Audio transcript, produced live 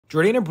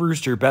Jordana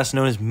Brewster, best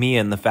known as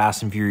Mia in the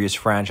Fast and Furious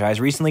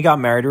franchise, recently got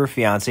married to her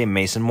fiancé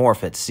Mason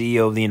Morfitt,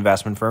 CEO of the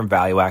investment firm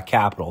Value Act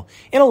Capital,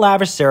 in a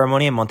lavish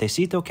ceremony in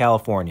Montecito,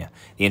 California.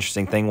 The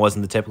interesting thing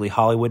wasn't the typically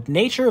Hollywood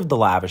nature of the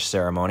lavish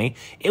ceremony,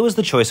 it was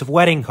the choice of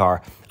wedding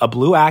car, a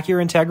blue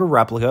Acura Integra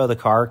replica of the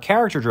car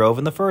character drove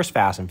in the first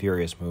Fast and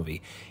Furious movie.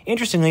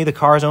 Interestingly, the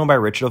car is owned by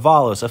Richard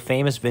Avalos, a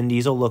famous Vin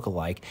Diesel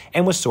lookalike,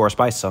 and was sourced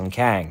by Sung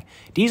Kang.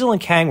 Diesel and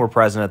Kang were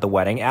present at the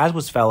wedding, as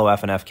was fellow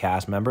F&F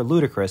cast member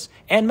Ludacris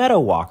and Meadow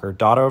Walker,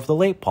 daughter of the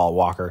late Paul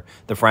Walker,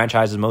 the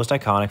franchise's most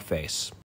iconic face.